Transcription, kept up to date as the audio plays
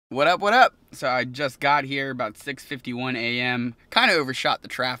What up, what up? So I just got here about 6:51 a.m. Kind of overshot the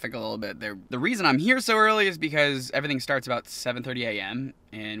traffic a little bit there. The reason I'm here so early is because everything starts about 7:30 a.m.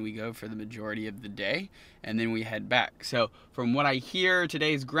 and we go for the majority of the day and then we head back. So from what I hear,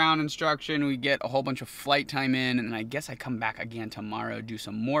 today's ground instruction, we get a whole bunch of flight time in, and I guess I come back again tomorrow, do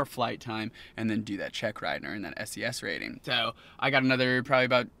some more flight time, and then do that check ride and earn that SES rating. So I got another probably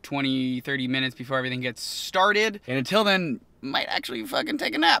about 20-30 minutes before everything gets started, and until then, might actually fucking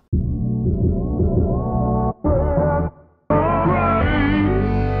take a nap.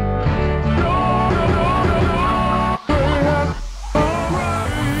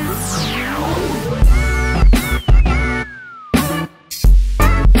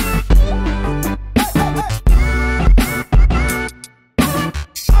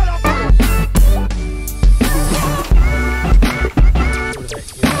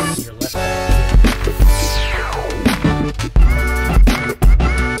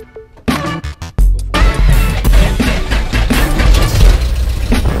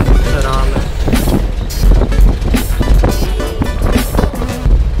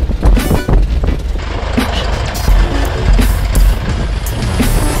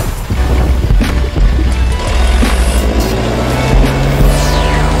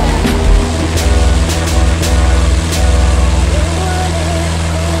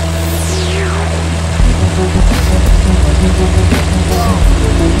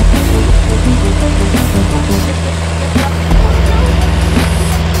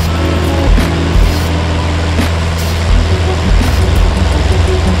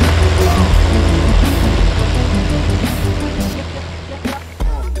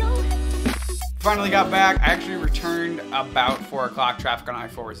 Finally got back. I actually returned about 4 o'clock. Traffic on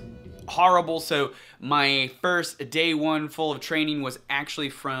I-4 was horrible, so my first day one full of training was actually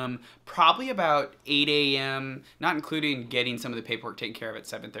from probably about 8 a.m., not including getting some of the paperwork taken care of at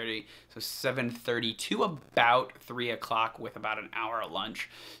 7:30. So 7:30 to about 3 o'clock with about an hour of lunch.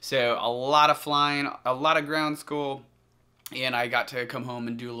 So a lot of flying, a lot of ground school, and I got to come home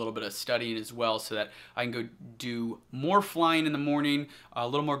and do a little bit of studying as well so that I can go do more flying in the morning, a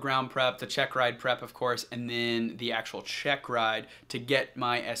little more ground prep, the check ride prep, of course, and then the actual check ride to get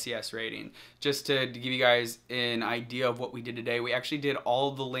my SES rating. Just to give you guys an idea of what we did today, we actually did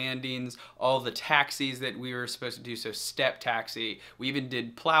all the landings, all the taxis that we were supposed to do, so step taxi. We even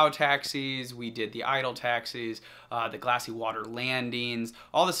did plow taxis, we did the idle taxis, the glassy water landings,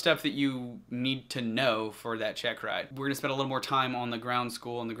 all the stuff that you need to know for that check ride. We're gonna spend a little more time on the ground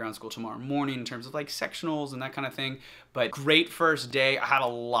school tomorrow morning in terms of like sectionals and that kind of thing. But great first day. I had a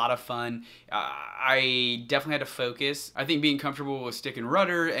lot of fun. I definitely had to focus. I think being comfortable with stick and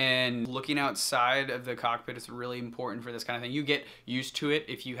rudder and looking outside of the cockpit is really important for this kind of thing. You get used to it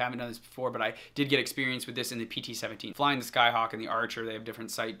if you haven't done this before, but I did get experience with this in the PT-17. Flying the Skyhawk and the Archer, they have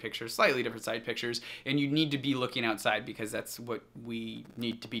different sight pictures, slightly different sight pictures, and you need to be looking outside because that's what we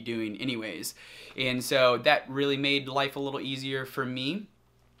need to be doing anyways. And so that really made life a little easier for me.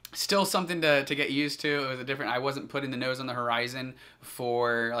 Still something to get used to. It was a different, I wasn't putting the nose on the horizon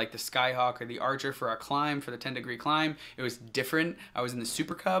for like the Skyhawk or the Archer for a climb, for the 10-degree climb. It was different. I was in the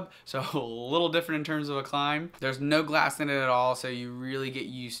Super Cub, so a little different in terms of a climb. There's no glass in it at all, so you really get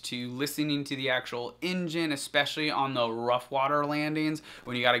used to listening to the actual engine, especially on the rough water landings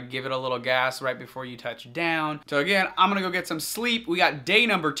when you gotta give it a little gas right before you touch down. So again, I'm gonna go get some sleep. We got day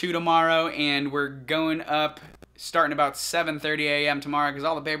number 2 tomorrow, and we're going up starting about 7:30 a.m. tomorrow because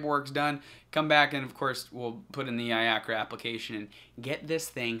all the paperwork's done. Come back and of course we'll put in the IACRA application and get this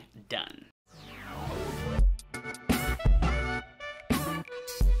thing done.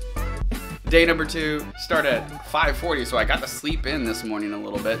 Day number 2 started at 5:40, so I got to sleep in this morning a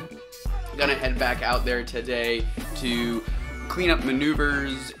little bit. Gonna head back out there today to clean up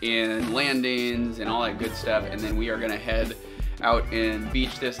maneuvers and landings and all that good stuff, and then we are gonna head out and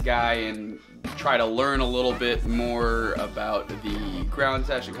beach this guy and try to learn a little bit more about the ground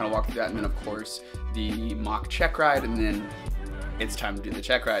session, kind of walk through that, and then of course the mock check ride, and then it's time to do the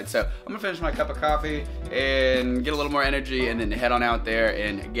check ride. So I'm gonna finish my cup of coffee and get a little more energy and then head on out there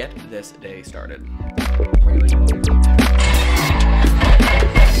and get this day started.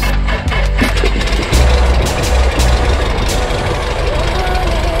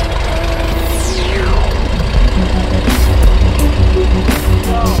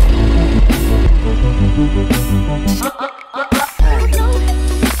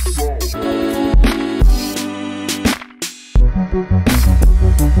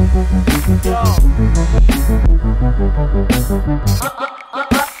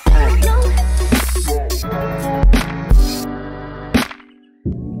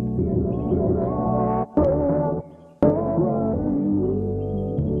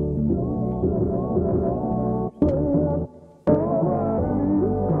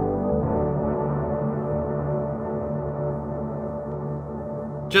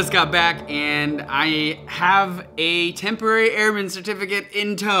 Just got back and I have a temporary airman certificate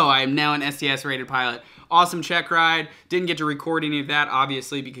in tow. I am now an STS rated pilot. Awesome check ride. Didn't get to record any of that,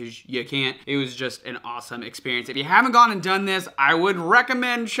 obviously, because you can't. It was just an awesome experience. If you haven't gone and done this, I would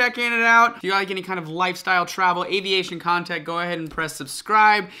recommend checking it out. If you like any kind of lifestyle, travel, aviation content, go ahead and press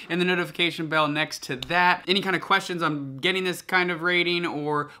subscribe and the notification bell next to that. Any kind of questions on getting this kind of rating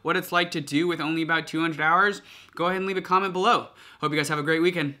or what it's like to do with only about 200 hours, go ahead and leave a comment below. Hope you guys have a great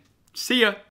weekend. See ya.